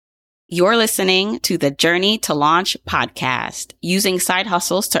You're listening to the Journey to Launch podcast, using side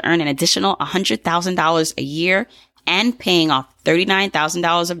hustles to earn an additional $100,000 a year and paying off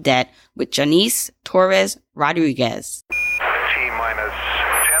 $39,000 of debt with Janice Torres Rodriguez. T-minus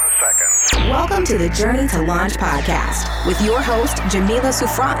 10 seconds. Welcome to the Journey to Launch podcast with your host, Jamila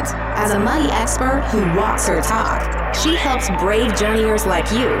Souffrant. As a money expert who walks her talk, she helps brave journeyers like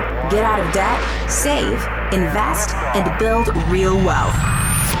you get out of debt, save, invest, and build real wealth.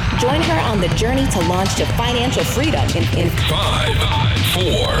 Join her on the journey to launch to financial freedom in 5, 4,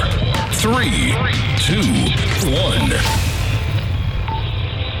 3, 2, 1.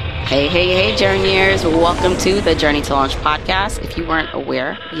 Hey, journeyers. Welcome to the Journey to Launch podcast. If you weren't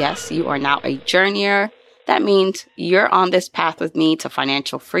aware, yes, you are now a journeyer. That means you're on this path with me to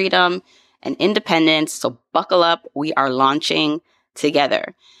financial freedom and independence. So buckle up. We are launching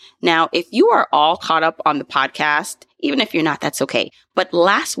together. Now, if you are all caught up on the podcast, even if you're not, that's okay. But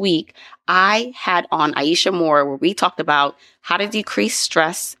last week, I had on Aisha Moore where we talked about how to decrease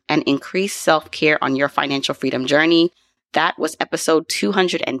stress and increase self-care on your financial freedom journey. That was episode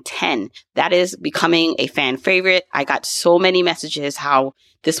 210. That is becoming a fan favorite. I got so many messages how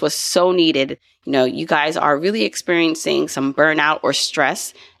this was so needed. You know, you guys are really experiencing some burnout or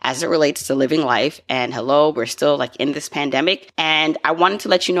stress as it relates to living life. And hello, we're still in this pandemic. And I wanted to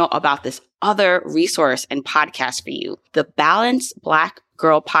let you know about this other resource and podcast for you. The Balanced Black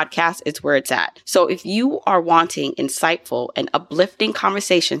Girl podcast is where it's at. So if you are wanting insightful and uplifting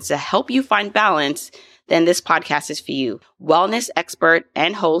conversations to help you find balance, then this podcast is for you. Wellness expert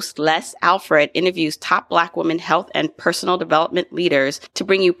and host Les Alfred interviews top Black women health and personal development leaders to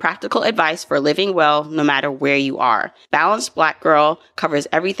bring you practical advice for living well no matter where you are. Balanced Black Girl covers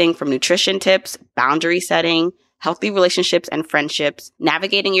everything from nutrition tips, boundary setting, healthy relationships and friendships,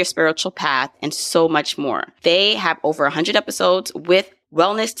 navigating your spiritual path, and so much more. They have over 100 episodes with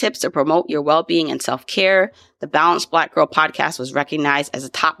wellness tips to promote your well-being and self-care. The Balanced Black Girl podcast was recognized as a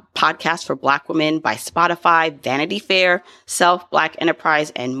top podcast for Black women by Spotify, Vanity Fair, Self, Black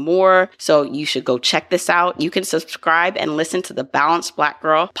Enterprise, and more. So you should go check this out. You can subscribe and listen to the Balanced Black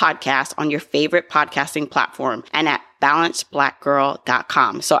Girl podcast on your favorite podcasting platform and at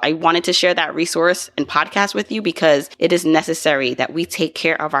balancedblackgirl.com. So I wanted to share that resource and podcast with you because it is necessary that we take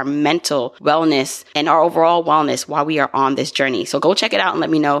care of our mental wellness and our overall wellness while we are on this journey. So go check it out and let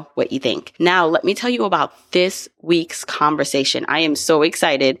me know what you think. Now, let me tell you about this week's conversation. I am so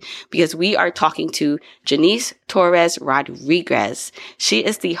excited because we are talking to Janice Torres Rodriguez. She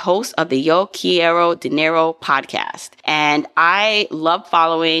is the host of the Yo Quiero Dinero podcast. And I love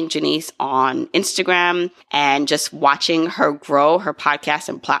following Janice on Instagram and just watching her grow her podcast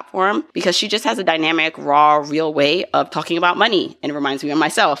and platform because she just has a dynamic, raw, real way of talking about money and it reminds me of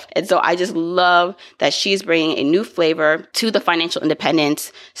myself. And so I just love that she's bringing a new flavor to the financial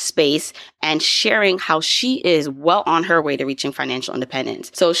independence space and sharing how she is well on her way to reaching financial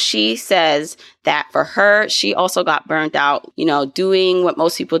independence. So she says that for her, she also got burnt out, doing what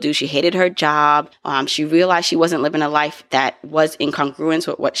most people do. She hated her job. She realized she wasn't living a life that was in congruence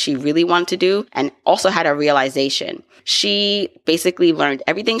with what she really wanted to do and also had a realization. She basically learned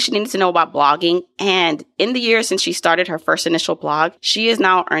everything she needed to know about blogging. And in the years since she started her first initial blog, she is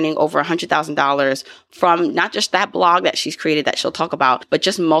now earning over $100,000 from not just that blog that she's created that she'll talk about, but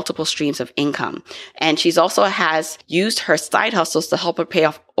just multiple streams of income. And she's also has used her side hustles to help her pay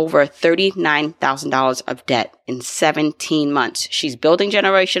off over $39,000 of debt in 17 months. She's building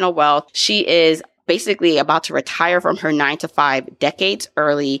generational wealth. She is basically about to retire from her 9-to-5 decades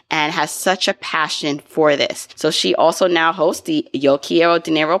early and has such a passion for this. So she also now hosts the Yo Quiero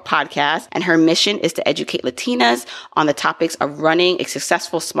Dinero podcast, and her mission is to educate Latinas on the topics of running a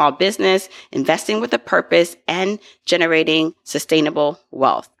successful small business, investing with a purpose, and generating sustainable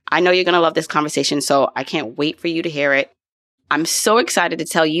wealth. I know you're going to love this conversation, so I can't wait for you to hear it. I'm so excited to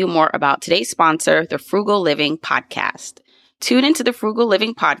tell you more about today's sponsor, the Frugal Living Podcast. Tune into the Frugal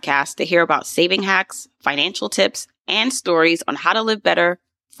Living Podcast to hear about saving hacks, financial tips, and stories on how to live better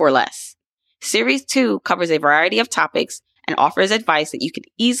for less. Series 2 covers a variety of topics and offers advice that you can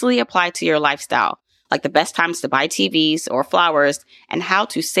easily apply to your lifestyle, like the best times to buy TVs or flowers and how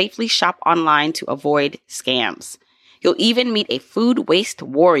to safely shop online to avoid scams. You'll even meet a food waste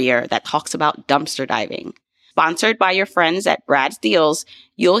warrior that talks about dumpster diving. Sponsored by your friends at Brad's Deals,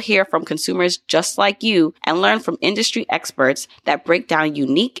 you'll hear from consumers just like you and learn from industry experts that break down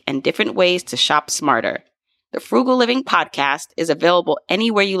unique and different ways to shop smarter. The Frugal Living Podcast is available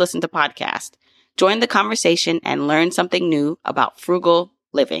anywhere you listen to podcasts. Join the conversation and learn something new about frugal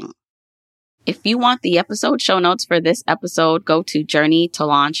living. If you want the episode show notes for this episode, go to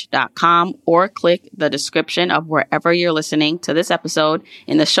journeytolaunch.com or click the description of wherever you're listening to this episode.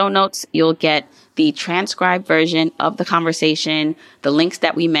 In the show notes, you'll get the transcribed version of the conversation, the links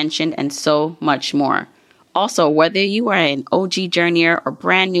that we mentioned, and so much more. Also, whether you are an OG journeyer or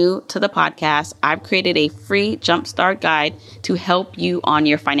brand new to the podcast, I've created a free jumpstart guide to help you on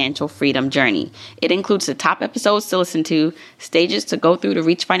your financial freedom journey. It includes the top episodes to listen to, stages to go through to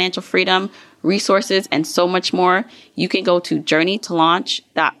reach financial freedom, resources, and so much more. You can go to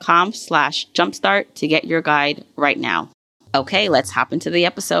journeytolaunch.com/jumpstart to get your guide right now. Okay, let's hop into the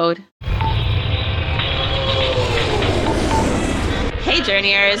episode. Hey,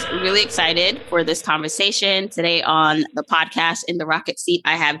 Journeyers, really excited for this conversation. Today on the podcast in the rocket seat,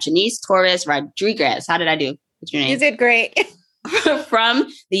 I have Janice Torres Rodriguez. How did I do? What's your name? You did great.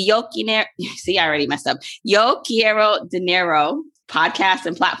 From the Yo Quiero Dinero podcast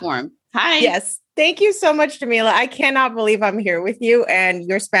and platform. Hi. Yes. Thank you so much, Jamila. I cannot believe I'm here with you and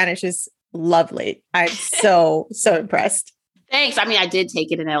your Spanish is lovely. I'm so impressed. Thanks. I mean, I did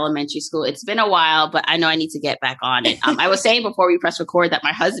take it in elementary school. It's been a while, but I know I need to get back on it. I was saying before we press record that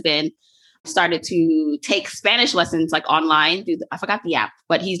my husband started to take Spanish lessons like online. I forgot the app,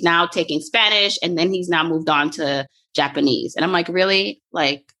 but he's now taking Spanish and then he's now moved on to Japanese. And I'm like, really?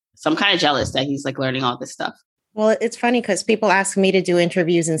 So I'm kind of jealous that he's learning all this stuff. Well, it's funny because people ask me to do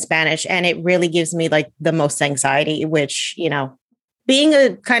interviews in Spanish and it really gives me the most anxiety, which, being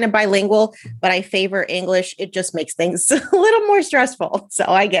a kind of bilingual, but I favor English, it just makes things a little more stressful. So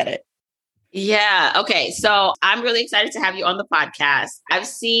I get it. Yeah. Okay. So I'm really excited to have you on the podcast. I've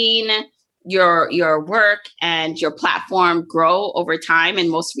seen your work and your platform grow over time.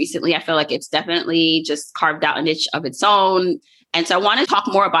 And most recently, I feel like it's definitely just carved out a niche of its own. And so I want to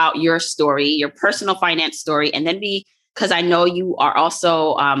talk more about your story, your personal finance story, and then because I know you are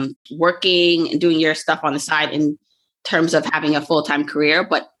also working and doing your stuff on the side in terms of having a full-time career,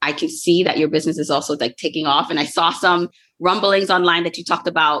 but I can see that your business is also taking off. And I saw some rumblings online that you talked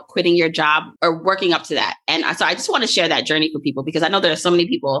about quitting your job or working up to that. And so I just want to share that journey for people because I know there are so many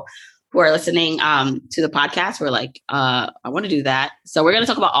people who are listening to the podcast who are I want to do that. So we're going to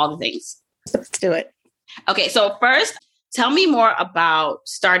talk about all the things. Let's do it. Okay. So first, tell me more about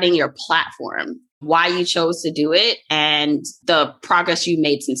starting your platform, why you chose to do it, and the progress you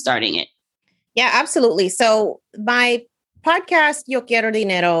made since starting it. Yeah, absolutely. So my podcast, Yo Quiero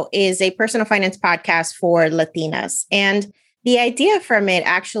Dinero, is a personal finance podcast for Latinas. And the idea from it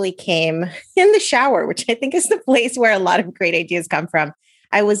actually came in the shower, which I think is the place where a lot of great ideas come from.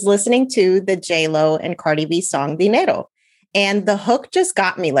 I was listening to the J-Lo and Cardi B song, Dinero. And the hook just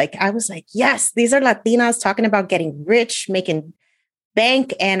got me. I was like, yes, these are Latinas talking about getting rich, making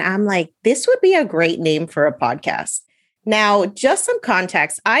bank. And I'm like, this would be a great name for a podcast. Now, just some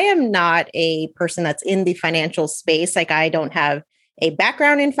context, I am not a person that's in the financial space. I don't have a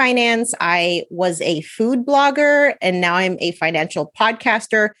background in finance. I was a food blogger and now I'm a financial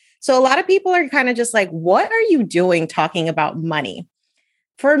podcaster. So a lot of people are kind of just like, what are you doing talking about money?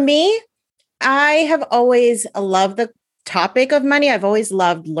 For me, I have always loved the topic of money. I've always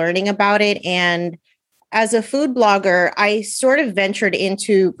loved learning about it. And as a food blogger, I sort of ventured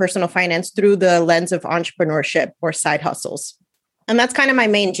into personal finance through the lens of entrepreneurship or side hustles. And that's kind of my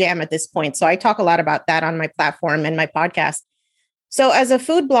main jam at this point. So I talk a lot about that on my platform and my podcast. So as a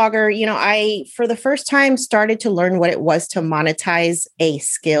food blogger, I, for the first time, started to learn what it was to monetize a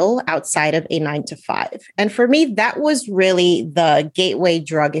skill outside of a 9-to-5. And for me, that was really the gateway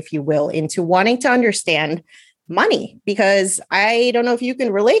drug, if you will, into wanting to understand money, because I don't know if you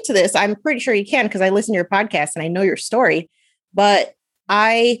can relate to this. I'm pretty sure you can because I listen to your podcast and I know your story. But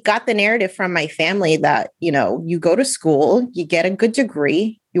I got the narrative from my family that, you go to school, you get a good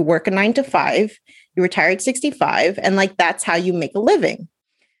degree, you work a 9-to-5, you retire at 65, and that's how you make a living.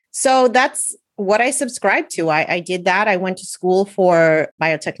 So that's what I subscribed to. I did that. I went to school for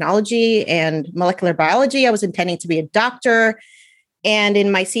biotechnology and molecular biology. I was intending to be a doctor. And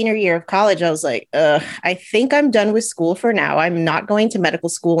in my senior year of college, I was like, I think I'm done with school for now. I'm not going to medical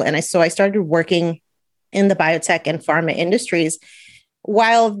school. And so I started working in the biotech and pharma industries.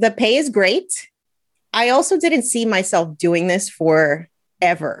 While the pay is great, I also didn't see myself doing this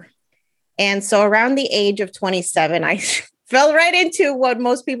forever. And so around the age of 27, I fell right into what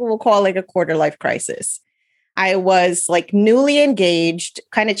most people will call a quarter life crisis. I was newly engaged,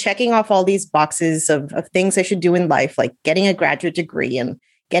 kind of checking off all these boxes of things I should do in life, like getting a graduate degree and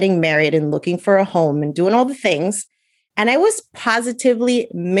getting married and looking for a home and doing all the things. And I was positively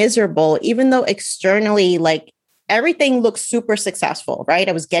miserable, even though externally, everything looked super successful, right?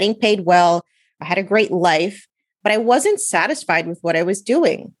 I was getting paid well. I had a great life, but I wasn't satisfied with what I was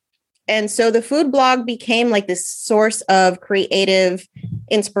doing. And so the food blog became like this source of creative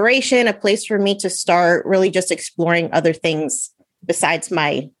inspiration, a place for me to start really just exploring other things besides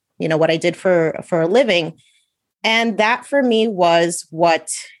my, what I did for a living. And that for me was what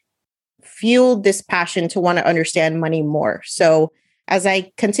fueled this passion to want to understand money more. So as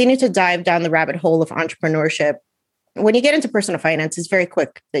I continue to dive down the rabbit hole of entrepreneurship, when you get into personal finance, it's very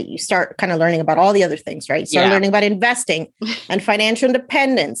quick that you start kind of learning about all the other things, right? Start learning about investing and financial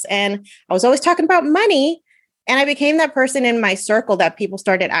independence. And I was always talking about money. And I became that person in my circle that people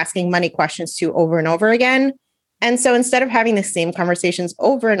started asking money questions to over and over again. And so instead of having the same conversations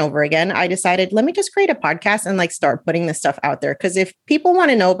over and over again, I decided, let me just create a podcast and like start putting this stuff out there. Because if people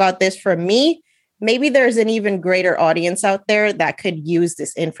want to know about this from me, maybe there's an even greater audience out there that could use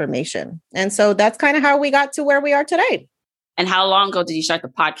this information. And so that's kind of how we got to where we are today. And how long ago did you start the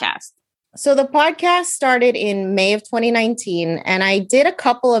podcast? So the podcast started in May of 2019, and I did a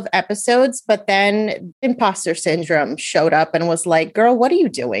couple of episodes, but then imposter syndrome showed up and was like, girl, what are you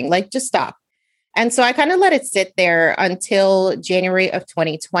doing? Like, just stop. And so I kind of let it sit there until January of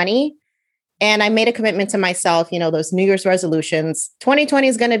 2020. And I made a commitment to myself, those New Year's resolutions. 2020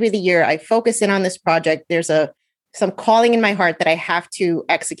 is going to be the year I focus in on this project. There's some calling in my heart that I have to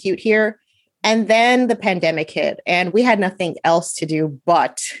execute here. And then the pandemic hit and we had nothing else to do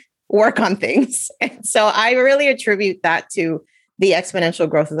but work on things. And so I really attribute that to the exponential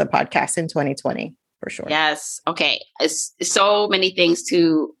growth of the podcast in 2020, for sure. Yes. Okay. It's so many things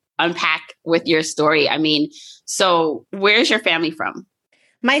to unpack with your story. I mean, so where's your family from?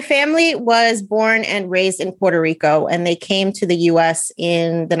 My family was born and raised in Puerto Rico, and they came to the U.S.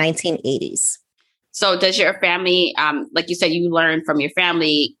 in the 1980s. So does your family, like you said, you learn from your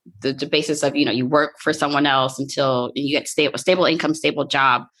family, the basis of, you work for someone else until you get stable income, stable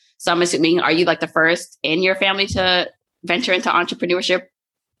job. So I'm assuming, are you like the first in your family to venture into entrepreneurship?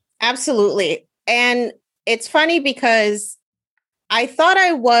 Absolutely. And it's funny because I thought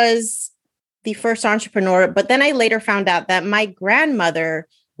I was the first entrepreneur, but then I later found out that my grandmother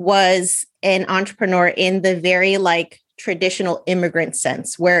was an entrepreneur in the very traditional immigrant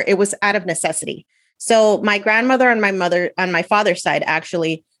sense, where it was out of necessity. So my grandmother on my father's side,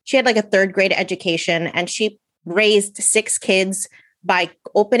 actually, she had a third grade education, and she raised 6 kids by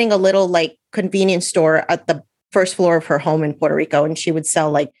opening a little convenience store at the first floor of her home in Puerto Rico. And she would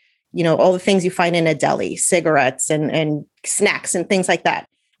sell all the things you find in a deli, cigarettes and snacks and things like that.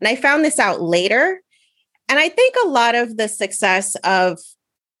 And I found this out later. And I think a lot of the success of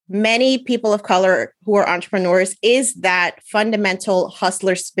many people of color who are entrepreneurs is that fundamental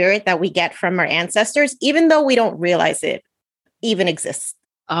hustler spirit that we get from our ancestors, even though we don't realize it even exists.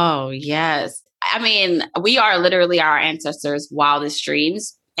 Oh, yes. I mean, we are literally our ancestors' wildest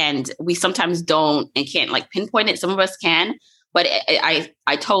dreams. And we sometimes don't and can't pinpoint it. Some of us can. But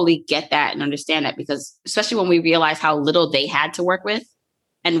I totally get that and understand that, because especially when we realize how little they had to work with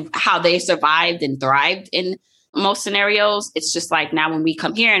and how they survived and thrived in most scenarios, it's just now when we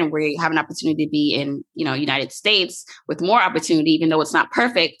come here and we have an opportunity to be in, United States with more opportunity, even though it's not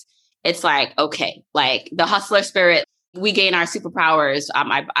perfect, it's okay, the hustler spirit, we gain our superpowers,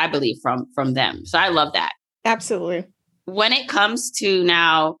 I believe from them. So I love that. Absolutely. When it comes to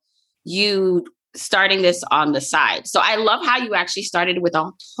now you starting this on the side. So I love how you actually started with a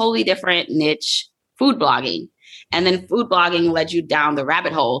totally different niche, food blogging. And then food blogging led you down the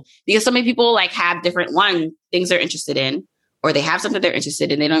rabbit hole, because so many people have different things they're interested in, or they have something they're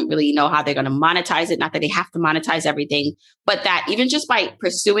interested in. They don't really know how they're going to monetize it. Not that they have to monetize everything, but that even just by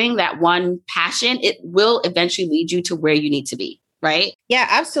pursuing that one passion, it will eventually lead you to where you need to be. Right? Yeah,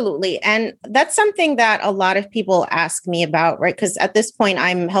 absolutely. And that's something that a lot of people ask me about, right? Because at this point,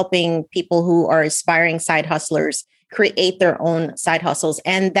 I'm helping people who are aspiring side hustlers create their own side hustles.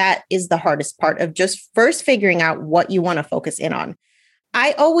 And that is the hardest part of just first figuring out what you want to focus in on.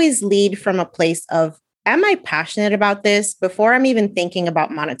 I always lead from a place of, am I passionate about this before I'm even thinking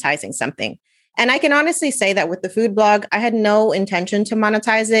about monetizing something? And I can honestly say that with the food blog, I had no intention to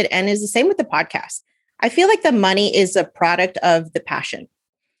monetize it. And it's the same with the podcast. I feel like the money is a product of the passion,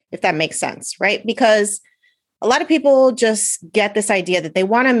 if that makes sense, right? Because a lot of people just get this idea that they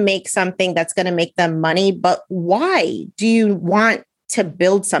want to make something that's going to make them money, but why do you want to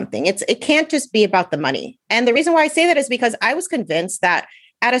build something? It can't just be about the money. And the reason why I say that is because I was convinced that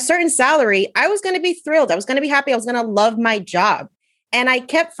at a certain salary, I was going to be thrilled. I was going to be happy. I was going to love my job. And I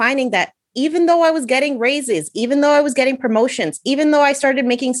kept finding that even though I was getting raises, even though I was getting promotions, even though I started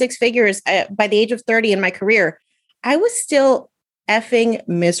making 6 figures by the age of 30 in my career, I was still effing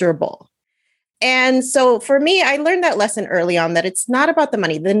miserable. And so for me, I learned that lesson early on, that it's not about the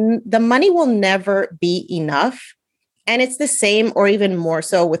money. The money will never be enough And it's the same or even more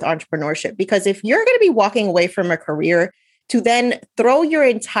so with entrepreneurship, because if you're going to be walking away from a career to then throw your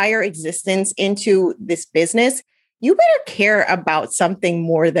entire existence into this business, you better care about something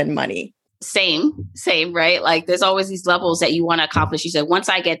more than money. Same, right? Like there's always these levels that you want to accomplish. You said, once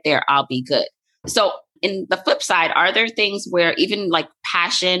I get there, I'll be good. So in the flip side, are there things where even like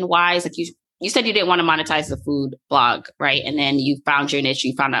passion wise, like you said you didn't want to monetize the food blog, right? And then you found your niche,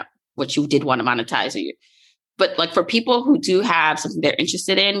 you found out what you did want to monetize. But like for people who do have something they're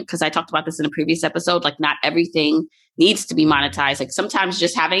interested in, because I talked about this in a previous episode, like not everything needs to be monetized. Like sometimes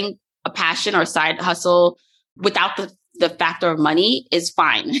just having a passion or side hustle without the factor of money is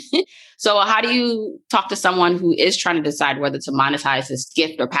fine. So how do you talk to someone who is trying to decide whether to monetize this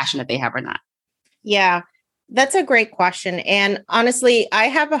gift or passion that they have or not? Yeah, that's a great question. And honestly, I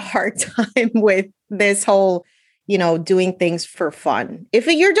have a hard time with this whole, doing things for fun. If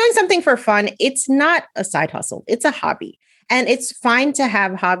you're doing something for fun, it's not a side hustle. It's a hobby. And it's fine to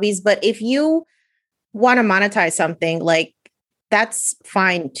have hobbies. But if you want to monetize something, like that's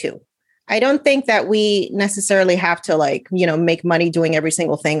fine too. I don't think that we necessarily have to make money doing every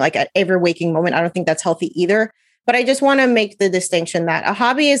single thing, like at every waking moment. I don't think that's healthy either. But I just want to make the distinction that a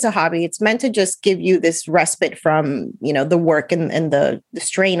hobby is a hobby. It's meant to just give you this respite from, the work and the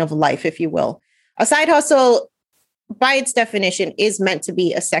strain of life, if you will. A side hustle, by its definition, is meant to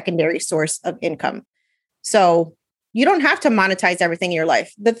be a secondary source of income. So you don't have to monetize everything in your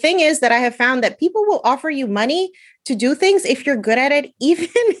life. The thing is that I have found that people will offer you money to do things if you're good at it, even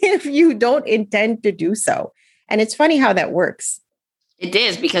if you don't intend to do so. And it's funny how that works. It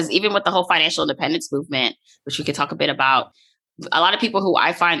is, because even with the whole financial independence movement, which we could talk a bit about, a lot of people who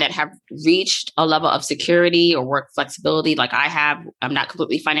I find that have reached a level of security or work flexibility, like I have, I'm not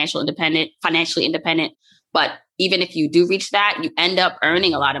completely financially independent, but even if you do reach that, you end up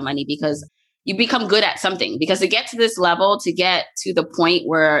earning a lot of money because you become good at something. Because to get to this level, to get to the point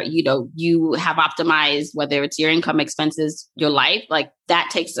where, you have optimized, whether it's your income, expenses, your life, like that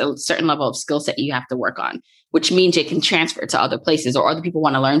takes a certain level of skill set you have to work on, which means it can transfer to other places or other people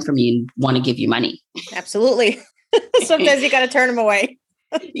want to learn from you and want to give you money. Absolutely. Sometimes you got to turn them away.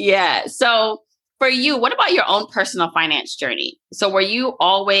 Yeah. So for you, what about your own personal finance journey? So were you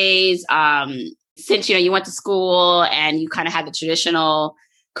always, since, you went to school and you kind of had the traditional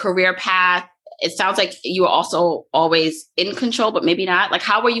career path, it sounds like you were also always in control, but maybe not. Like,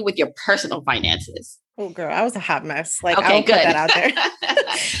 how were you with your personal finances? Oh, girl, I was a hot mess. Like, okay, I'll put that out there.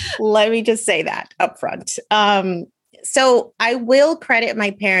 Let me just say that up front. So I will credit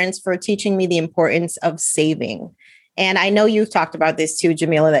my parents for teaching me the importance of saving. And I know you've talked about this too,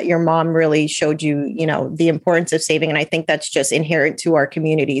 Jamila, that your mom really showed you, the importance of saving. And I think that's just inherent to our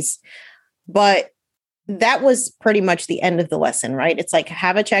communities. But that was pretty much the end of the lesson, right? It's like,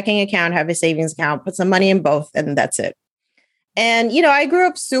 have a checking account, have a savings account, put some money in both, and that's it. And, I grew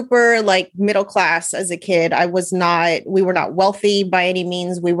up super middle class as a kid. We were not wealthy by any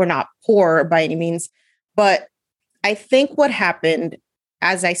means. We were not poor by any means. But I think what happened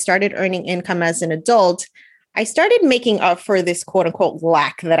as I started earning income as an adult, I started making up for this quote unquote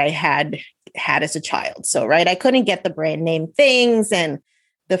lack that I had as a child. So, right, I couldn't get the brand name things, and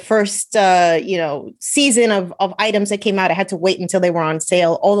the first, season of items that came out, I had to wait until they were on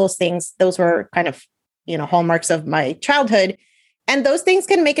sale. All those things, those were kind of, hallmarks of my childhood. And those things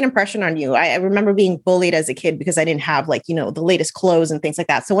can make an impression on you. I remember being bullied as a kid because I didn't have the latest clothes and things like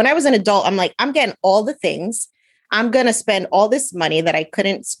that. So when I was an adult, I'm like, I'm getting all the things. I'm going to spend all this money that I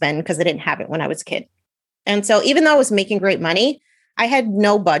couldn't spend because I didn't have it when I was a kid. And so even though I was making great money, I had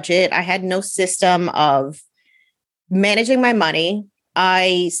no budget. I had no system of managing my money.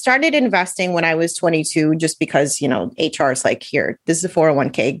 I started investing when I was 22, just because, HR is like, here, this is a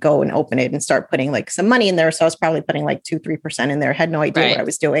 401k, go and open it and start putting some money in there. So I was probably putting 2-3% in there. I had no idea what I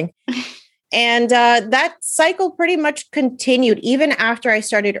was doing. And that cycle pretty much continued even after I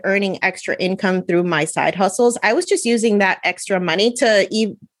started earning extra income through my side hustles. I was just using that extra money to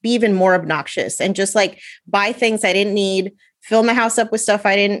be even more obnoxious and just buy things I didn't need, fill my house up with stuff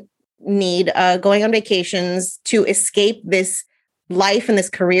I didn't need, going on vacations to escape this life and this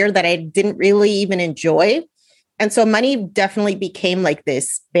career that I didn't really even enjoy. And so money definitely became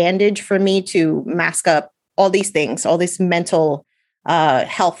this bandage for me to mask up all these things, all these mental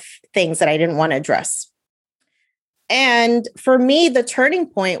health things that I didn't want to address. And for me, the turning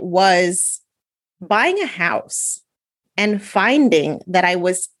point was buying a house and finding that I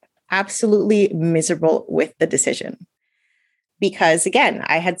was absolutely miserable with the decision. Because again,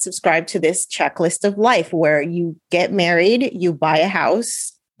 I had subscribed to this checklist of life where you get married, you buy a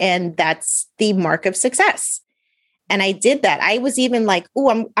house, and that's the mark of success. And I did that. I was even like,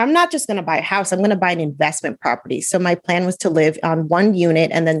 oh, I'm not just going to buy a house. I'm going to buy an investment property. So my plan was to live on one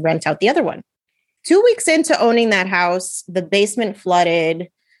unit and then rent out the other one. 2 weeks into owning that house, the basement flooded.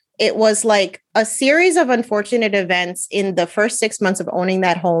 It was like a series of unfortunate events in the first 6 months of owning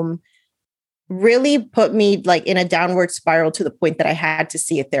that home really put me like in a downward spiral to the point that I had to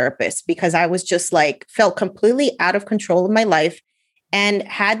see a therapist because I was just like felt completely out of control of my life and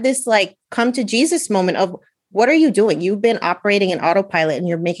had this like come to Jesus moment of what are you doing? You've been operating in autopilot and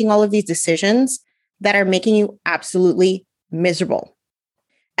you're making all of these decisions that are making you absolutely miserable.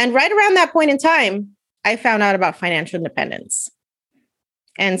 And right around that point in time, I found out about financial independence.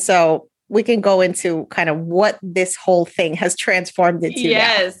 And so we can go into kind of what this whole thing has transformed into.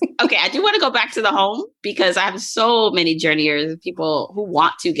 Yes. Okay. I do want to go back to the home because I have so many journeyers, people who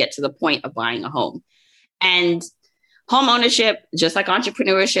want to get to the point of buying a home. And home ownership, just like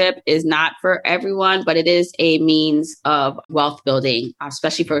entrepreneurship, is not for everyone, but it is a means of wealth building,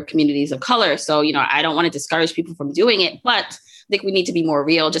 especially for communities of color. So, I don't want to discourage people from doing it, but I think we need to be more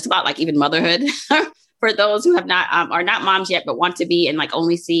real just about like even motherhood for those who have not are not moms yet, but want to be and like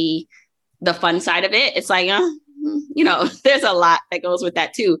only see the fun side of it. It's like, there's a lot that goes with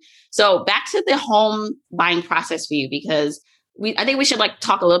that too. So back to the home buying process for you, because I think we should like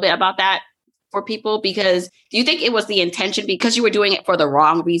talk a little bit about that for people, because do you think it was the intention because you were doing it for the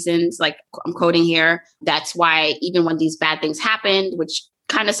wrong reasons? Like I'm quoting here. That's why even when these bad things happened, which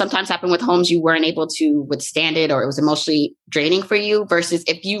kind of sometimes happen with homes, you weren't able to withstand it or it was emotionally draining for you versus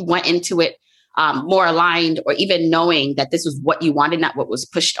if you went into it more aligned or even knowing that this was what you wanted, not what was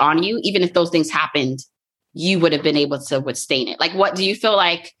pushed on you, even if those things happened, you would have been able to withstand it. Like, what do you feel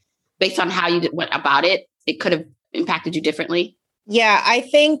like based on how you went about it, it could have impacted you differently? Yeah, I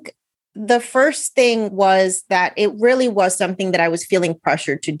think the first thing was that it really was something that I was feeling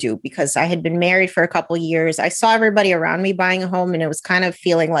pressured to do because I had been married for a couple of years. I saw everybody around me buying a home and it was kind of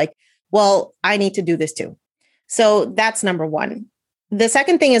feeling like, well, I need to do this too. So that's number one. The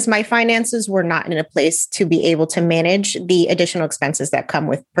second thing is my finances were not in a place to be able to manage the additional expenses that come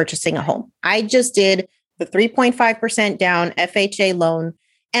with purchasing a home. I just did the 3.5% down FHA loan,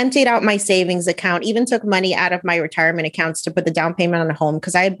 emptied out my savings account, even took money out of my retirement accounts to put the down payment on a home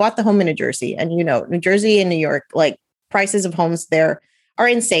because I had bought the home in New Jersey. And New Jersey and New York, like prices of homes there are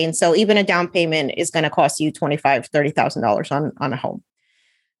insane. So even a down payment is going to cost you $25,000, $30,000 on a home.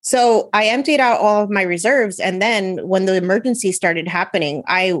 So I emptied out all of my reserves. And then when the emergency started happening,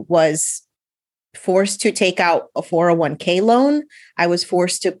 I was forced to take out a 401k loan. I was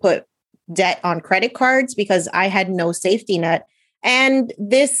forced to put debt on credit cards because I had no safety net. And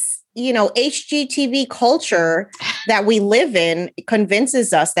this, HGTV culture that we live in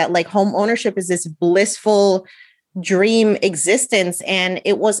convinces us that like home ownership is this blissful dream existence, and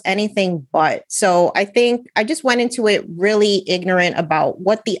it was anything but. So I think I just went into it really ignorant about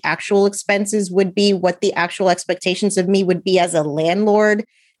what the actual expenses would be, what the actual expectations of me would be as a landlord.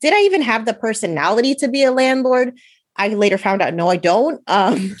 Did I even have the personality to be a landlord? I later found out, no, I don't.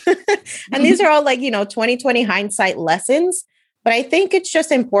 And these are all like, 2020 hindsight lessons. But I think it's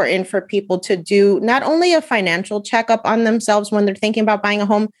just important for people to do not only a financial checkup on themselves when they're thinking about buying a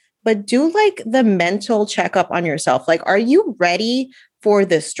home, but do like the mental checkup on yourself. Like, are you ready for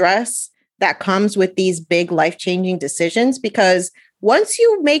the stress that comes with these big life-changing decisions? Because once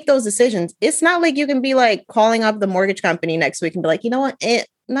you make those decisions, it's not like you can be like calling up the mortgage company next week and be like, you know what,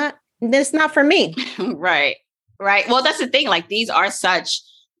 it's not for me. Right. Well, that's the thing. Like these are such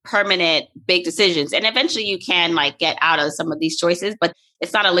permanent big decisions. And eventually you can like get out of some of these choices, but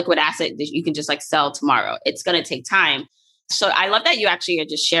it's not a liquid asset that you can just like sell tomorrow. It's going to take time. So I love that you actually are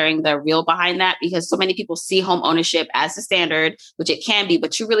just sharing the real behind that, because so many people see home ownership as the standard, which it can be,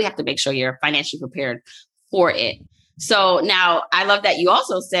 but you really have to make sure you're financially prepared for it. So now I love that you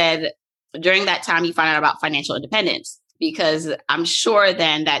also said during that time you found out about financial independence, because I'm sure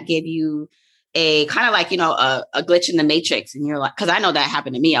then that gave you a kind of like, a glitch in the matrix. And you're like, because I know that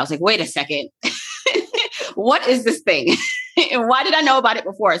happened to me. I was like, wait a second, what is this thing? And why did I know about it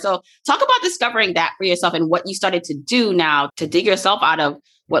before? So talk about discovering that for yourself and what you started to do now to dig yourself out of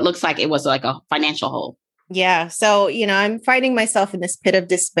what looks like it was like a financial hole. Yeah. So, I'm finding myself in this pit of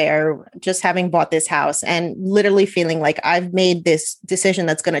despair, just having bought this house and literally feeling like I've made this decision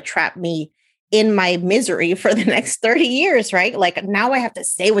that's going to trap me in my misery for the next 30 years, right? Like now I have to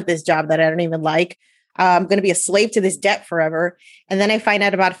stay with this job that I don't even like. I'm going to be a slave to this debt forever. And then I find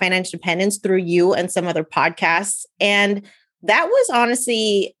out about financial independence through you and some other podcasts. And that was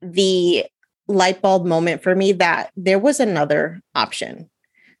honestly the light bulb moment for me that there was another option.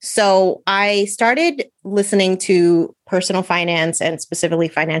 So I started listening to personal finance and specifically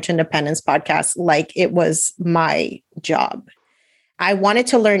financial independence podcasts like it was my job. I wanted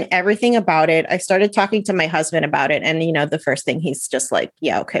to learn everything about it. I started talking to my husband about it. And, the first thing he's just like,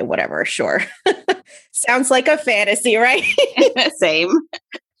 yeah, okay, whatever, sure. Sounds like a fantasy, right? Same.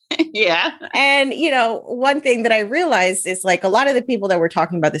 Yeah. And, one thing that I realized is like a lot of the people that were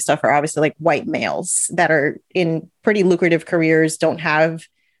talking about this stuff are obviously like white males that are in pretty lucrative careers, don't have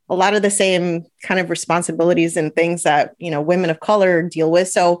a lot of the same kind of responsibilities and things that, women of color deal with.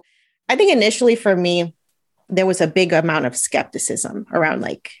 So I think initially for me, there was a big amount of skepticism around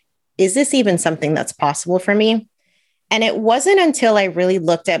like, is this even something that's possible for me? And it wasn't until I really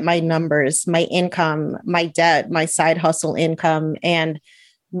looked at my numbers, my income, my debt, my side hustle income, and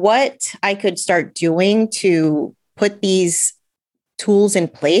what I could start doing to put these tools in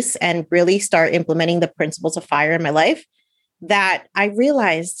place and really start implementing the principles of FIRE in my life, that I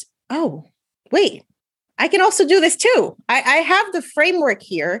realized, oh, wait, I can also do this too. I have the framework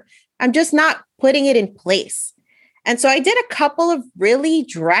here. I'm just not putting it in place. And so I did a couple of really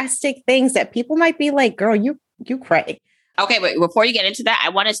drastic things that people might be like, girl, you cray. Okay, but before you get into that, I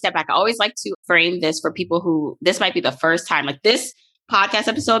want to step back. I always like to frame this for people who this might be the first time, like this podcast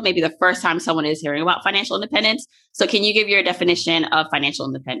episode, maybe the first time someone is hearing about financial independence. So can you give your definition of financial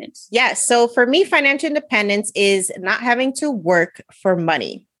independence? Yes. So for me, financial independence is not having to work for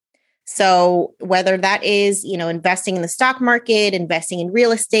money. So whether that is, investing in the stock market, investing in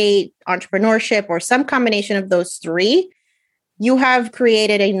real estate, entrepreneurship, or some combination of those three, you have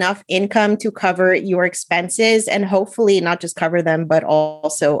created enough income to cover your expenses and hopefully not just cover them, but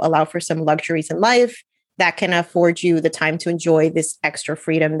also allow for some luxuries in life that can afford you the time to enjoy this extra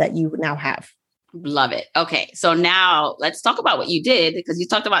freedom that you now have. Love it. Okay. So now let's talk about what you did, because you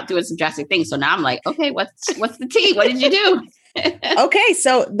talked about doing some drastic things. So now I'm like, okay, what's the tea? What did you do? Okay.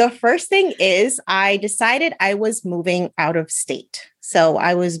 So the first thing is I decided I was moving out of state. So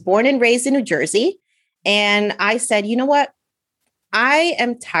I was born and raised in New Jersey. And I said, you know what? I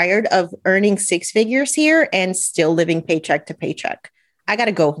am tired of earning six figures here and still living paycheck to paycheck. I got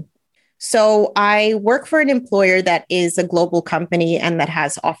to go. So I work for an employer that is a global company and that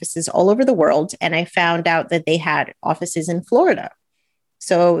has offices all over the world. And I found out that they had offices in Florida.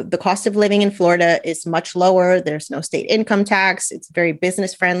 So the cost of living in Florida is much lower. There's no state income tax. It's very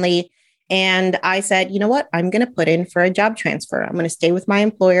business friendly. And I said, you know what? I'm going to put in for a job transfer. I'm going to stay with my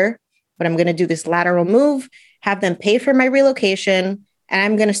employer, but I'm going to do this lateral move, have them pay for my relocation, and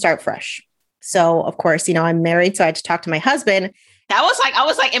I'm going to start fresh. So of course, I'm married. So I had to talk to my husband. I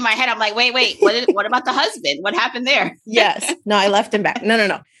was like in my head, I'm like, wait, what about the husband? What happened there? Yes. No, I left him back.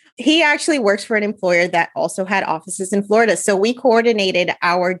 No. He actually works for an employer that also had offices in Florida. So we coordinated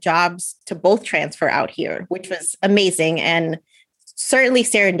our jobs to both transfer out here, which was amazing and certainly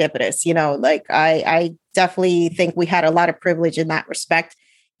serendipitous. I definitely think we had a lot of privilege in that respect.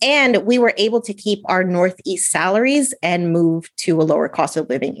 And we were able to keep our Northeast salaries and move to a lower cost of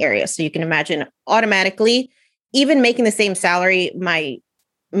living area. So you can imagine automatically, even making the same salary, my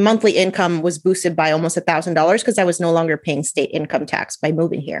monthly income was boosted by almost $1,000 because I was no longer paying state income tax by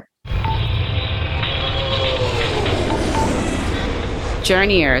moving here.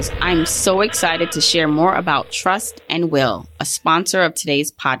 Journeyers, I'm so excited to share more about Trust and Will, a sponsor of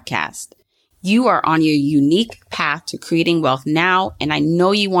today's podcast. You are on your unique path to creating wealth now, and I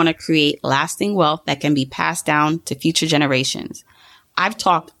know you want to create lasting wealth that can be passed down to future generations. I've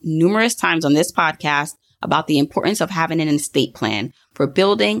talked numerous times on this podcast about the importance of having an estate plan for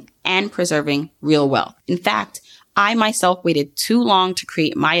building and preserving real wealth. In fact, I myself waited too long to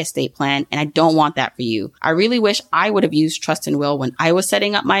create my estate plan, and I don't want that for you. I really wish I would have used Trust and Will when I was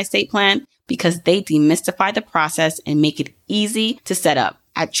setting up my estate plan, because they demystify the process and make it easy to set up.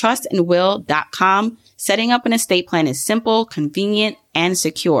 At trustandwill.com, setting up an estate plan is simple, convenient, and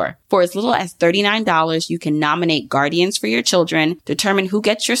secure. For as little as $39, you can nominate guardians for your children, determine who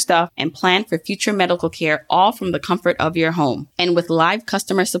gets your stuff, and plan for future medical care, all from the comfort of your home. And with live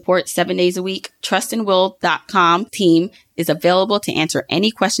customer support 7 days a week, trustandwill.com team is available to answer any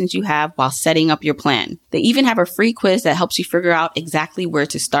questions you have while setting up your plan. They even have a free quiz that helps you figure out exactly where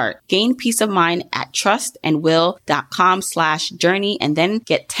to start. Gain peace of mind at trustandwill.com/journey and then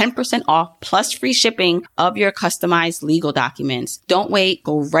get 10% off plus free shipping of your customized legal documents. Don't wait.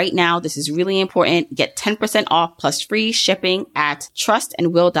 Go right now. This is really important. Get 10% off plus free shipping at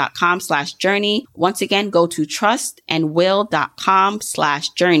trustandwill.com/journey. Once again, go to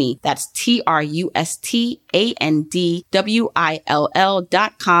trustandwill.com/journey. That's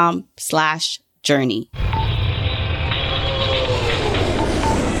trustandwill.com/journey.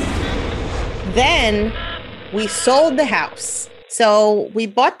 Then we sold the house. So we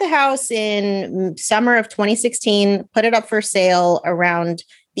bought the house in summer of 2016, put it up for sale around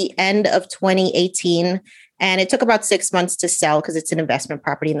the end of 2018. And it took about 6 months to sell because it's an investment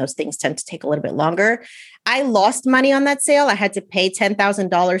property and those things tend to take a little bit longer. I lost money on that sale. I had to pay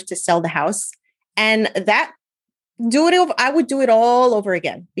 $10,000 to sell the house. And I would do it all over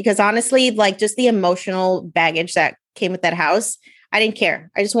again because honestly, like just the emotional baggage that came with that house, I didn't care.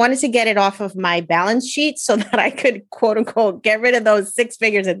 I just wanted to get it off of my balance sheet so that I could, quote unquote, get rid of those 6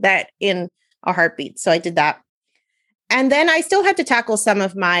 figures of debt in a heartbeat. So I did that. And then I still had to tackle some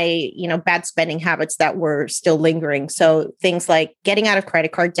of my, bad spending habits that were still lingering. So things like getting out of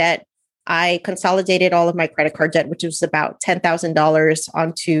credit card debt. I consolidated all of my credit card debt, which was about $10,000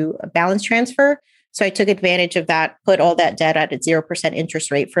 onto a balance transfer. So I took advantage of that, put all that debt at a 0%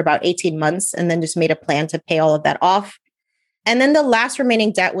 interest rate for about 18 months, and then just made a plan to pay all of that off. And then the last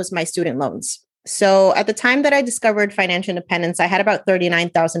remaining debt was my student loans. So at the time that I discovered financial independence, I had about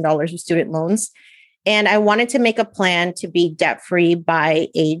 $39,000 of student loans. And I wanted to make a plan to be debt-free by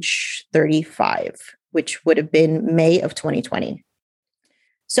age 35, which would have been May of 2020.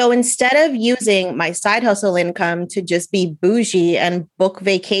 So instead of using my side hustle income to just be bougie and book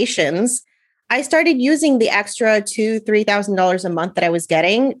vacations, I started using the extra $2,000, $3,000 a month that I was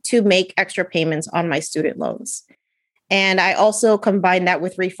getting to make extra payments on my student loans. And I also combined that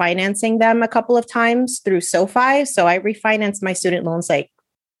with refinancing them a couple of times through SoFi. So I refinanced my student loans like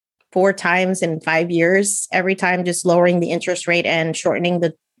 4 times in 5 years, every time just lowering the interest rate and shortening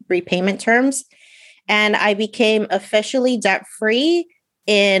the repayment terms. And I became officially debt-free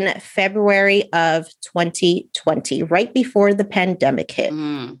in February of 2020, right before the pandemic hit.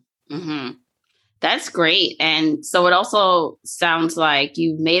 Mm-hmm. That's great. And so it also sounds like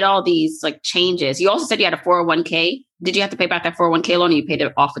you made all these like changes. You also said you had a 401k. Did you have to pay back that 401k loan or you paid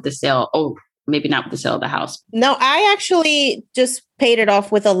it off with the sale? Oh, maybe not with the sale of the house. No, I actually just paid it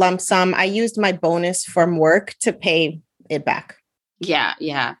off with a lump sum. I used my bonus from work to pay it back. Yeah.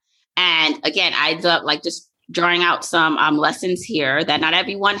 And again, I like just drawing out some lessons here that not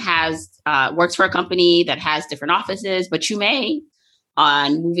everyone has works for a company that has different offices, but you may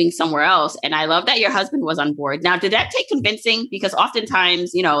on moving somewhere else. And I love that your husband was on board. Now, did that take convincing? Because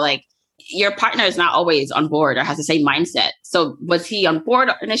oftentimes, like your partner is not always on board or has the same mindset. So was he on board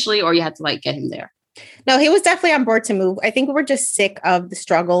initially or you had to like get him there? No, he was definitely on board to move. I think we were just sick of the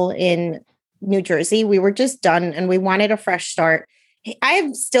struggle in New Jersey. We were just done and we wanted a fresh start.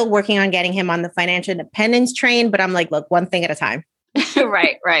 I'm still working on getting him on the financial independence train, but I'm like, look, one thing at a time.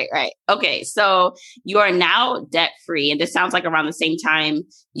 Right. Okay. So you are now debt free. And this sounds like around the same time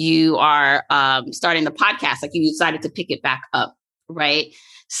you are starting the podcast, like you decided to pick it back up. Right.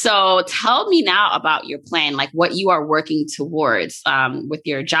 So tell me now about your plan, like what you are working towards with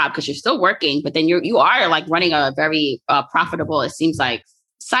your job, because you're still working, but then you are like running a very profitable, it seems like,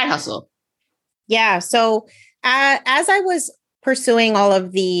 side hustle. Yeah. So as I was pursuing all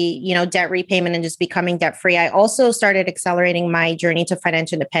of the, debt repayment and just becoming debt free, I also started accelerating my journey to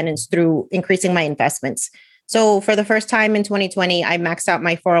financial independence through increasing my investments. So for the first time in 2020, I maxed out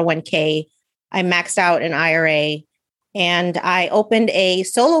my 401k, I maxed out an IRA, and I opened a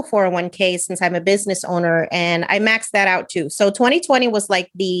solo 401k since I'm a business owner, and I maxed that out too. So 2020 was like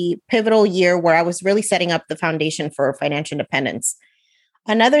the pivotal year where I was really setting up the foundation for financial independence.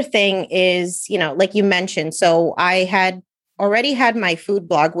 Another thing is, like you mentioned, so I had already had my food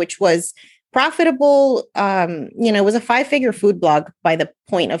blog, which was profitable. It was a 5-figure food blog by the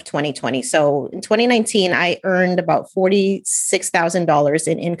point of 2020. So in 2019, I earned about $46,000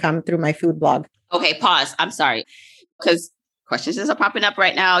 in income through my food blog. Okay, pause. I'm sorry, because questions are popping up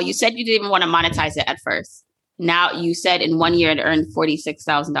right now. You said you didn't even want to monetize it at first. Now you said in 1 year it earned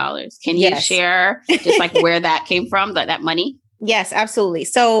 $46,000. Can you share just like where that came from, that money? Yes, absolutely.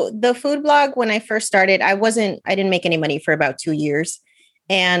 So the food blog, when I first started, I didn't make any money for about 2 years.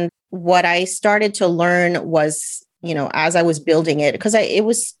 And what I started to learn was, as I was building it, because it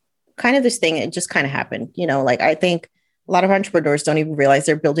was kind of this thing, it just kind of happened, I think a lot of entrepreneurs don't even realize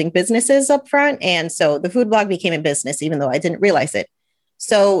they're building businesses up front. And so the food blog became a business, even though I didn't realize it.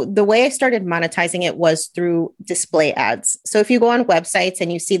 So the way I started monetizing it was through display ads. So if you go on websites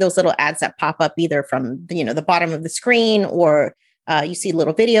and you see those little ads that pop up either from the bottom of the screen or you see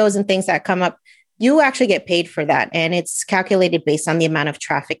little videos and things that come up, you actually get paid for that. And it's calculated based on the amount of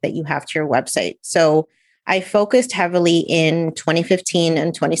traffic that you have to your website. So I focused heavily in 2015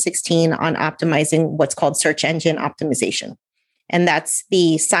 and 2016 on optimizing what's called search engine optimization. And that's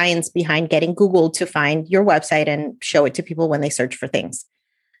the science behind getting Google to find your website and show it to people when they search for things.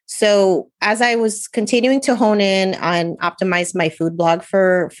 So as I was continuing to hone in on optimize my food blog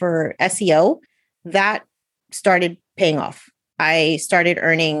for SEO, that started paying off. I started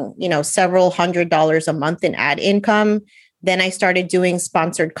earning, several $100s a month in ad income. Then I started doing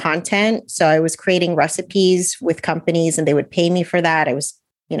sponsored content. So I was creating recipes with companies and they would pay me for that. I was,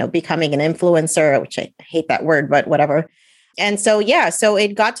 becoming an influencer, which I hate that word, but whatever. And so, so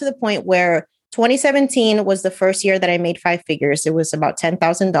it got to the point where 2017 was the first year that I made 5 figures. It was about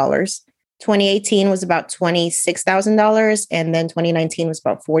 $10,000. 2018 was about $26,000. And then 2019 was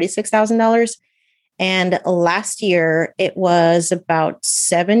about $46,000. And last year it was about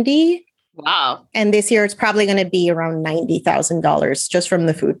 70. Wow. And this year it's probably going to be around $90,000 just from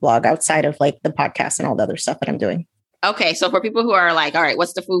the food blog outside of like the podcast and all the other stuff that I'm doing. Okay. So for people who are like, all right,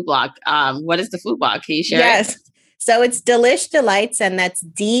 what's the food blog? What is the food blog? Can you share Yes. it? So it's Delish Delights, and that's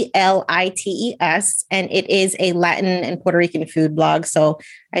DLITES. And it is a Latin and Puerto Rican food blog. So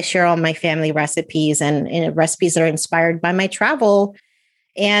I share all my family recipes and recipes that are inspired by my travel.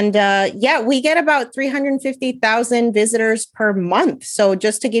 And we get about 350,000 visitors per month. So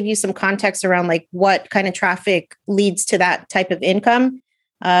just to give you some context around like what kind of traffic leads to that type of income,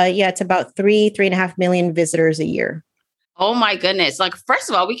 it's about 3.5 million visitors a year. Oh my goodness. Like, first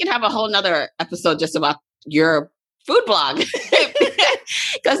of all, we can have a whole nother episode just about your food blog.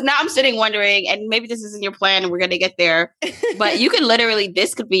 Because now I'm sitting wondering, and maybe this isn't your plan and we're going to get there, but you can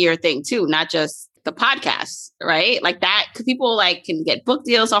this could be your thing too, not just the podcast, right? Like that, because people can get book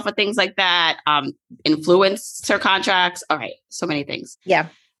deals off of things like that, influencer contracts. All right. So many things. Yeah.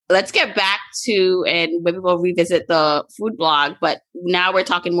 Let's get back to, and maybe we'll revisit the food blog, but now we're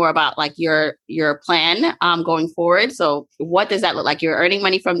talking more about like your plan going forward. So what does that look like? You're earning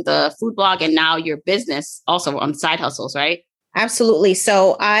money from the food blog and now your business also on side hustles, right? Absolutely.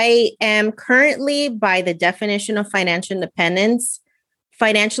 So I am currently, by the definition of financially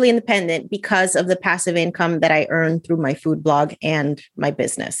independent because of the passive income that I earn through my food blog and my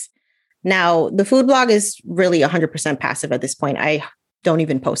business. Now, the food blog is really 100% passive at this point. I don't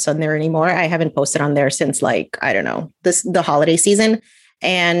even post on there anymore. I haven't posted on there since the holiday season.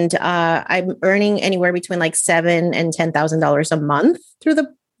 And I'm earning anywhere between $7,000 and $10,000 a month through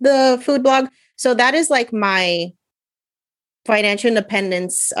the food blog. So that is like my financial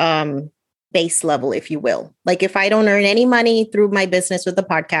independence base level, if you will. Like if I don't earn any money through my business with the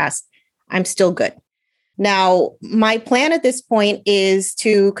podcast, I'm still good. Now, my plan at this point is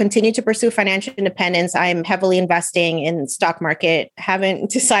to continue to pursue financial independence. I'm heavily investing in stock market. Haven't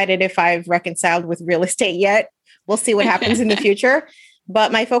decided if I've reconciled with real estate yet. We'll see what happens in the future.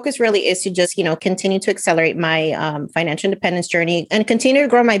 But my focus really is to just, continue to accelerate my financial independence journey and continue to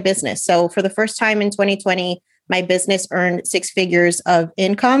grow my business. So for the first time in 2020, my business earned 6 figures of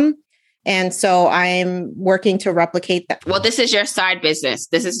income. And so I'm working to replicate that. Well, this is your side business.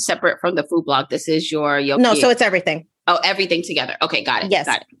 This is separate from the food blog. This is your No, so it's everything. Oh, everything together. Okay, got it. Yes.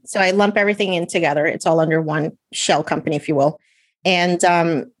 Got it. So I lump everything in together. It's all under one shell company, if you will. And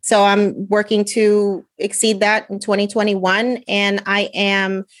so I'm working to exceed that in 2021. And I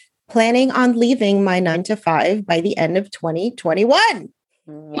am planning on leaving my 9-to-5 by the end of 2021.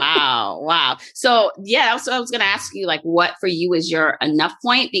 Wow. So yeah, also I was going to ask you what for you is your enough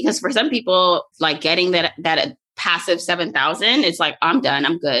point? Because for some people, getting that passive 7,000, it's I'm done,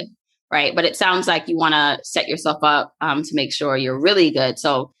 I'm good. Right. But it sounds like you want to set yourself up to make sure you're really good.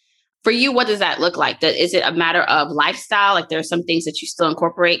 So for you, what does that look like? Is it a matter of lifestyle? Like there are some things that you still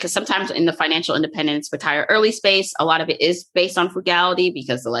incorporate? Because sometimes in the financial independence, retire early space, a lot of it is based on frugality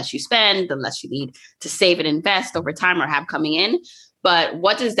because the less you spend, the less you need to save and invest over time or have coming in. But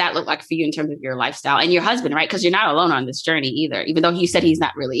what does that look like for you in terms of your lifestyle and your husband, right? Because you're not alone on this journey either, even though he said he's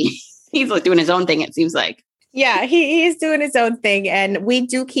not really, he's doing his own thing, it seems like. Yeah, he's doing his own thing. And we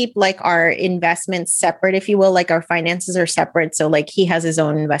do keep our investments separate, if you will, our finances are separate. So he has his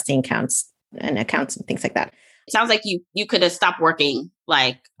own investing accounts and things like that. It sounds like you could have stopped working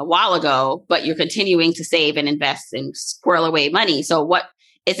a while ago, but you're continuing to save and invest and squirrel away money. So what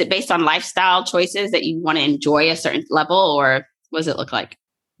is it based on lifestyle choices that you want to enjoy a certain level, or what does it look like?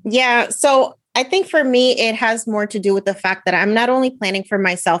 Yeah. So I think for me, it has more to do with the fact that I'm not only planning for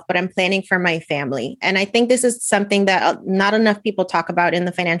myself, but I'm planning for my family. And I think this is something that not enough people talk about in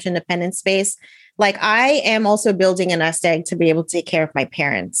the financial independence space. I am also building a nest egg to be able to take care of my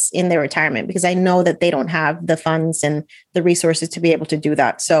parents in their retirement because I know that they don't have the funds and the resources to be able to do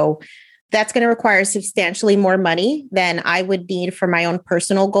that. So that's going to require substantially more money than I would need for my own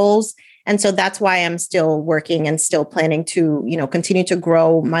personal goals. And so that's why I'm still working and still planning to, continue to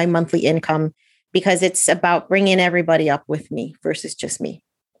grow my monthly income because it's about bringing everybody up with me versus just me.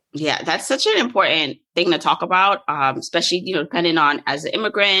 Yeah, that's such an important thing to talk about, especially, depending on as an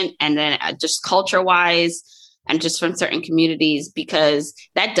immigrant and then just culture wise, and just from certain communities, because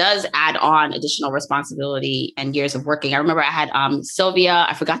that does add on additional responsibility and years of working. I remember I had Sylvia,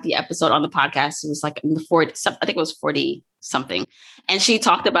 I forgot the episode on the podcast. It was like in the 40, I think it was 40 something. And she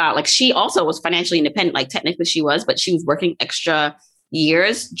talked about like, she also was financially independent, like technically she was, but she was working extra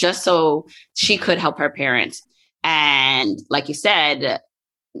years just so she could help her parents. And like you said,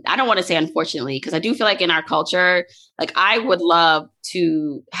 I don't want to say unfortunately, because I do feel like in our culture, like I would love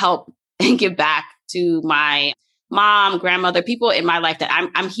to help and give back to my mom, grandmother, people in my life that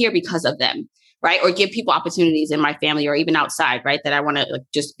I'm here because of them, right? Or give people opportunities in my family or even outside, right? That I want to like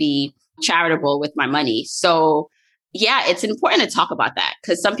just be charitable with my money. So yeah, it's important to talk about that,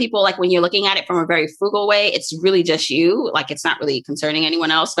 because some people, like when you're looking at it from a very frugal way, it's really just you. Like it's not really concerning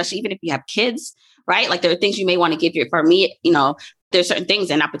anyone else, especially even if you have kids, right? Like there are things you may want to give for me, there's certain things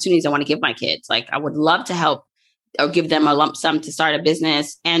and opportunities I want to give my kids. Like I would love to help or give them a lump sum to start a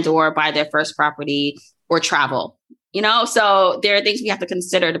business and or buy their first property or travel, So there are things we have to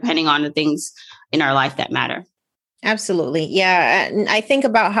consider depending on the things in our life that matter. Absolutely. Yeah. And I think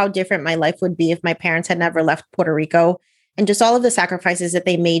about how different my life would be if my parents had never left Puerto Rico, and just all of the sacrifices that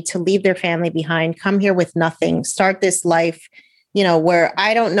they made to leave their family behind, come here with nothing, start this life, where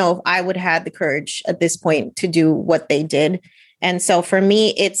I don't know if I would have the courage at this point to do what they did. And so for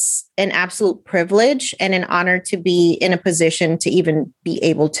me, it's an absolute privilege and an honor to be in a position to even be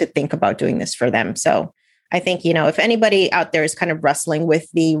able to think about doing this for them. So I think, if anybody out there is kind of wrestling with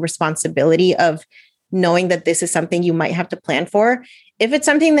the responsibility of knowing that this is something you might have to plan for, if it's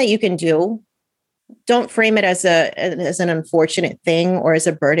something that you can do, don't frame it as an unfortunate thing or as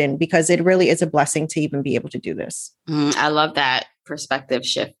a burden, because it really is a blessing to even be able to do this. I love that perspective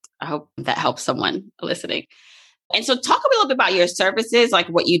shift. I hope that helps someone listening. And so talk a little bit about your services, like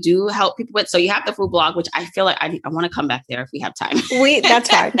what you do help people with. So you have the food blog, which I feel like I want to come back there if we have time. That's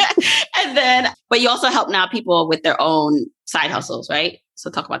fine. And then, but you also help now people with their own side hustles, right? So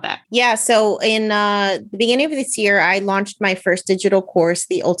talk about that. Yeah. So in the beginning of this year, I launched my first digital course,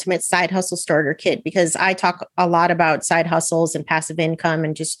 the Ultimate Side Hustle Starter Kit, because I talk a lot about side hustles and passive income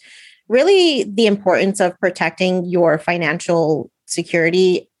and just really the importance of protecting your financial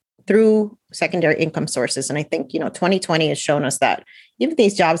security through secondary income sources. And I think, 2020 has shown us that even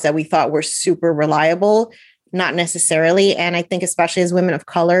these jobs that we thought were super reliable, not necessarily. And I think especially as women of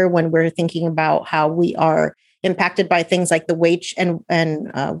color, when we're thinking about how we are impacted by things like the wage and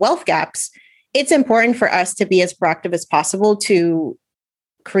wealth gaps, it's important for us to be as proactive as possible to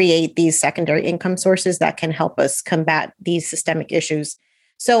create these secondary income sources that can help us combat these systemic issues.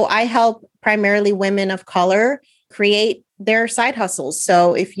 So I help primarily women of color create their side hustles.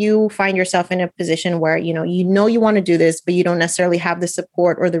 So if you find yourself in a position where, you want to do this, but you don't necessarily have the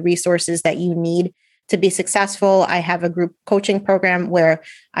support or the resources that you need to be successful, I have a group coaching program where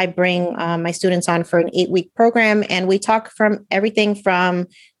I bring my students on for an 8-week program. And we talk from everything from,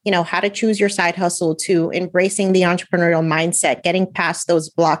 how to choose your side hustle to embracing the entrepreneurial mindset, getting past those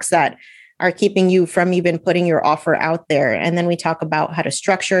blocks that are keeping you from even putting your offer out there. And then we talk about how to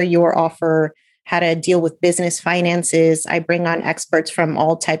structure your offer, how to deal with business finances. I bring on experts from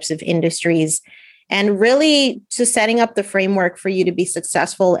all types of industries, and really just setting up the framework for you to be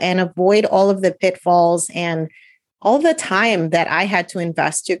successful and avoid all of the pitfalls and all the time that I had to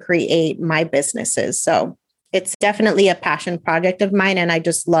invest to create my businesses. So it's definitely a passion project of mine. And I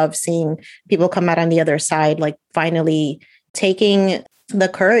just love seeing people come out on the other side, like finally taking the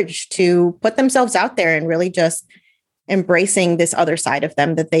courage to put themselves out there and really just embracing this other side of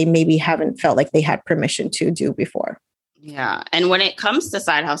them that they maybe haven't felt like they had permission to do before. Yeah. And when it comes to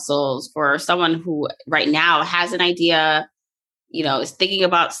side hustles, for someone who right now has an idea, is thinking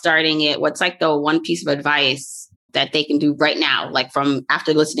about starting it, what's like the one piece of advice that they can do right now, like from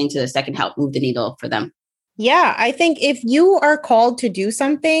after listening to this that can help move the needle for them? Yeah, I think if you are called to do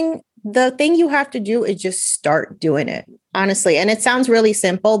something, the thing you have to do is just start doing it, honestly. And it sounds really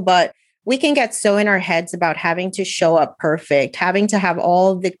simple, but we can get so in our heads about having to show up perfect, having to have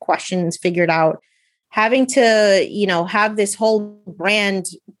all the questions figured out, having to, have this whole brand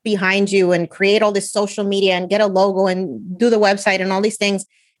behind you and create all this social media and get a logo and do the website and all these things.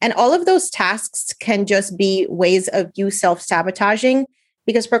 And all of those tasks can just be ways of you self-sabotaging,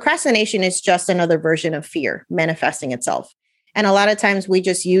 because procrastination is just another version of fear manifesting itself. And a lot of times we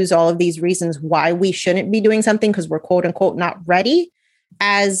just use all of these reasons why we shouldn't be doing something because we're quote unquote not ready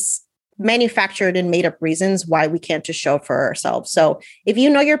as manufactured and made up reasons why we can't just show up for ourselves. So if you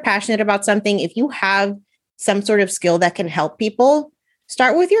know you're passionate about something, if you have some sort of skill that can help people,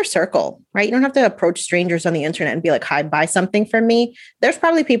 start with your circle, right? You don't have to approach strangers on the internet and be like, hi, buy something from me. There's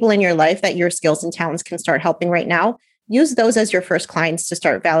probably people in your life that your skills and talents can start helping right now. Use those as your first clients to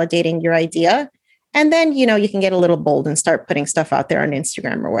start validating your idea. And then, you can get a little bold and start putting stuff out there on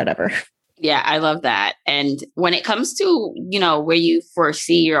Instagram or whatever. Yeah, I love that. And when it comes to, where you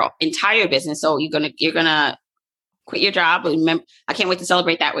foresee your entire business, so you're gonna quit your job. Remember, I can't wait to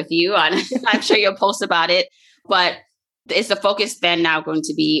celebrate that with you. I'm sure you'll post about it. But is the focus then now going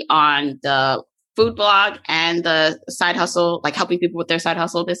to be on the food blog and the side hustle, like helping people with their side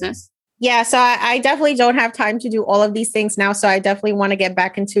hustle business? Yeah, so I definitely don't have time to do all of these things now. So I definitely want to get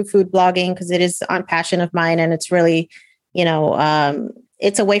back into food blogging because it is a passion of mine. And it's really,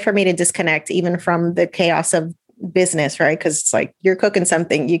 it's a way for me to disconnect even from the chaos of business, right? Because it's like you're cooking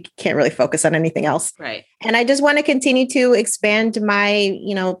something, you can't really focus on anything else. Right. And I just want to continue to expand my,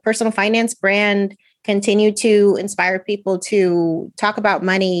 personal finance brand, continue to inspire people to talk about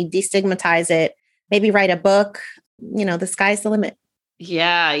money, destigmatize it, maybe write a book. The sky's the limit.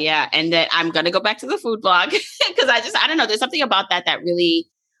 Yeah. Yeah. And then I'm going to go back to the food blog because I don't know, there's something about that really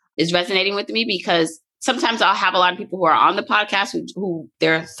is resonating with me because sometimes I'll have a lot of people who are on the podcast who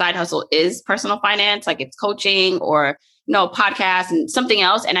their side hustle is personal finance, like it's coaching or, podcast and something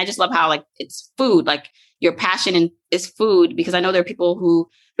else. And I just love how like it's food, like your passion is food, because I know there are people who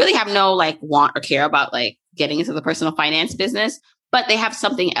really have no like want or care about like getting into the personal finance business, but they have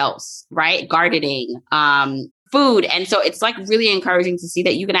something else, right? Gardening, food. And so it's like really encouraging to see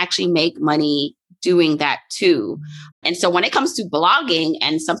that you can actually make money doing that too. And so when it comes to blogging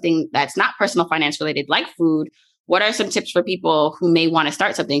and something that's not personal finance related, like food, what are some tips for people who may want to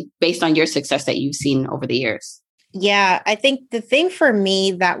start something based on your success that you've seen over the years? Yeah, I think the thing for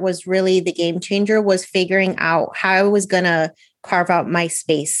me that was really the game changer was figuring out how I was going to carve out my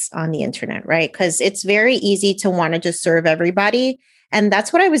space on the internet, right? Because it's very easy to want to just serve everybody. And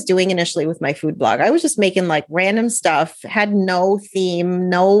that's what I was doing initially with my food blog. I was just making like random stuff, had no theme,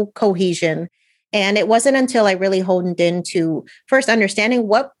 no cohesion. And it wasn't until I really honed into first understanding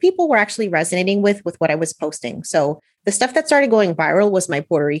what people were actually resonating with what I was posting. So the stuff that started going viral was my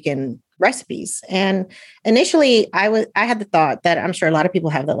Puerto Rican recipes. And initially I had the thought that I'm sure a lot of people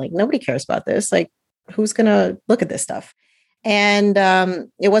have that like, nobody cares about this. Like, who's going to look at this stuff? And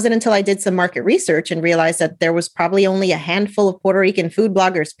it wasn't until I did some market research and realized that there was probably only a handful of Puerto Rican food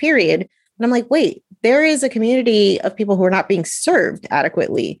bloggers, period. And I'm like, wait, there is a community of people who are not being served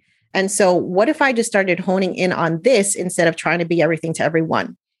adequately. And so what if I just started honing in on this instead of trying to be everything to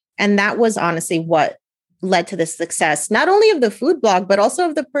everyone? And that was honestly what led to the success, not only of the food blog, but also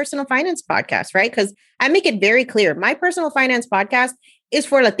of the personal finance podcast, right? Because I make it very clear. My personal finance podcast is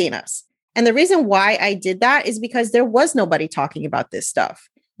for Latinas. And the reason why I did that is because there was nobody talking about this stuff.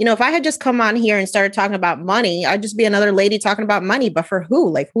 If I had just come on here and started talking about money, I'd just be another lady talking about money. But for who?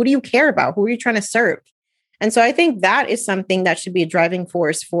 Like, who do you care about? Who are you trying to serve? And so I think that is something that should be a driving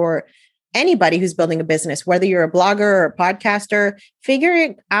force for anybody who's building a business, whether you're a blogger or a podcaster,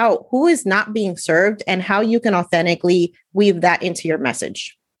 figuring out who is not being served and how you can authentically weave that into your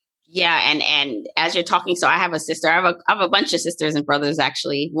message. Yeah. And as you're talking, so I have a sister, I have a bunch of sisters and brothers,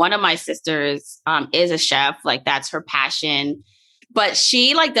 actually. One of my sisters is a chef, like that's her passion, but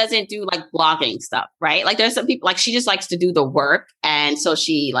she like doesn't do like blogging stuff, right? Like there's some people like she just likes to do the work. And so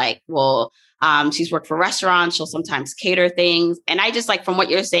she like will, she's worked for restaurants. She'll sometimes cater things. And I just like from what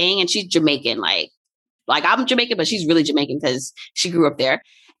you're saying, and she's Jamaican, like I'm Jamaican, but she's really Jamaican because she grew up there.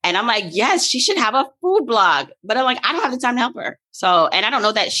 And I'm like, yes, she should have a food blog. But I'm like, I don't have the time to help her. So, and I don't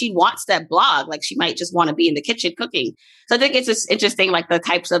know that she wants that blog. Like she might just want to be in the kitchen cooking. So I think it's just interesting, like the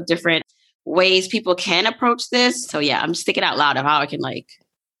types of different ways people can approach this. So yeah, I'm just thinking out loud of how I can like,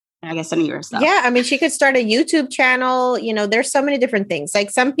 I guess, some of your stuff. Yeah. I mean, she could start a YouTube channel. There's so many different things. Like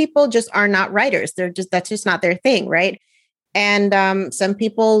some people just are not writers. That's just not their thing. Right. And some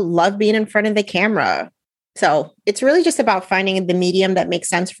people love being in front of the camera. So it's really just about finding the medium that makes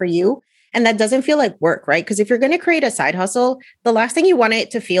sense for you and that doesn't feel like work, right? Because if you're going to create a side hustle, the last thing you want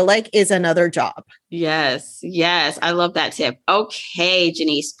it to feel like is another job. Yes. Yes. I love that tip. Okay,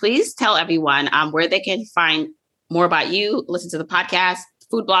 Janice, please tell everyone where they can find more about you, listen to the podcast,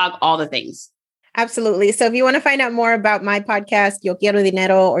 food blog, all the things. Absolutely. So if you want to find out more about my podcast, Yo Quiero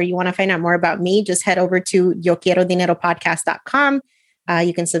Dinero, or you want to find out more about me, just head over to yoquierodineropodcast.com.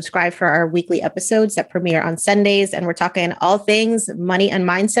 You can subscribe for our weekly episodes that premiere on Sundays. And we're talking all things money and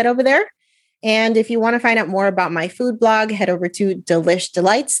mindset over there. And if you want to find out more about my food blog, head over to Delish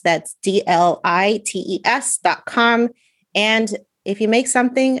Delights. That's DLITES.com. And if you make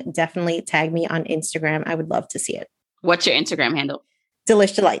something, definitely tag me on Instagram. I would love to see it. What's your Instagram handle?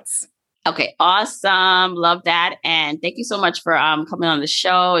 Delish Delights. Okay, awesome. Love that. And thank you so much for coming on the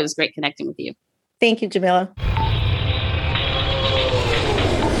show. It was great connecting with you. Thank you, Jamila.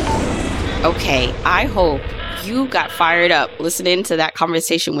 Okay, I hope you got fired up listening to that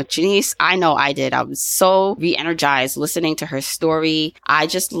conversation with Janice. I know I did. I was so re-energized listening to her story. I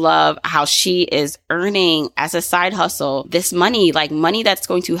just love how she is earning as a side hustle this money, like money that's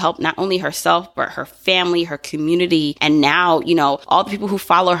going to help not only herself, but her family, her community. And now, you know, all the people who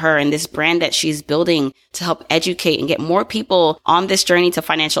follow her and this brand that she's building to help educate and get more people on this journey to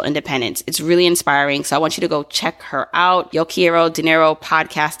financial independence. It's really inspiring. So I want you to go check her out,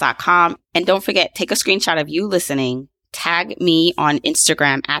 YoQuieroDineroPodcast.com. And don't forget, take a screenshot of you listening, tag me on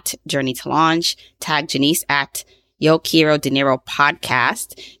Instagram at Journey to Launch, tag Janice at Yo Quiero Dinero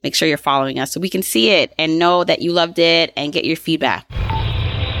Podcast. Make sure you're following us so we can see it and know that you loved it and get your feedback.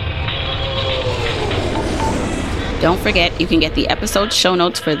 Don't forget, you can get the episode show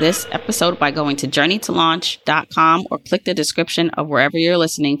notes for this episode by going to journeytolaunch.com or click the description of wherever you're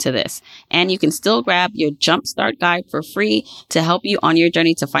listening to this. And you can still grab your Jumpstart Guide for free to help you on your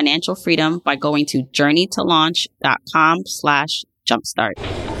journey to financial freedom by going to journeytolaunch.com/jumpstart.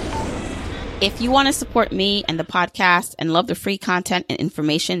 If you want to support me and the podcast and love the free content and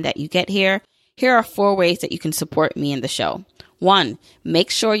information that you get here, here are 4 ways that you can support me and the show. 1, make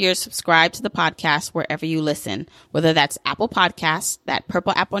sure you're subscribed to the podcast wherever you listen, whether that's Apple Podcasts, that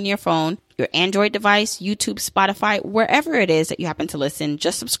purple app on your phone, your Android device, YouTube, Spotify, wherever it is that you happen to listen,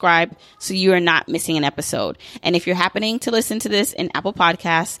 just subscribe so you are not missing an episode. And if you're happening to listen to this in Apple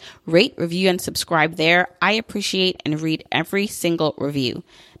Podcasts, rate, review, and subscribe there. I appreciate and read every single review.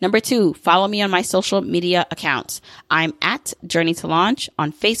 Number 2, follow me on my social media accounts. I'm at Journey to Launch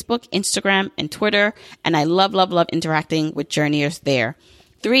on Facebook, Instagram, and Twitter, and I love interacting with journeyers there.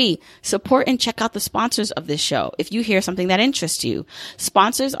 3, support and check out the sponsors of this show if you hear something that interests you.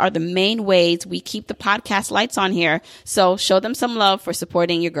 Sponsors are the main ways we keep the podcast lights on here, so show them some love for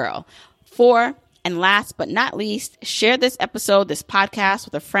supporting your girl. 4, and last but not least, share this episode, this podcast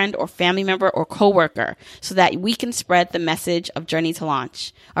with a friend or family member or coworker so that we can spread the message of Journey to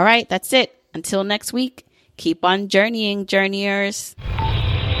Launch. All right, that's it. Until next week, keep on journeying, journeyers.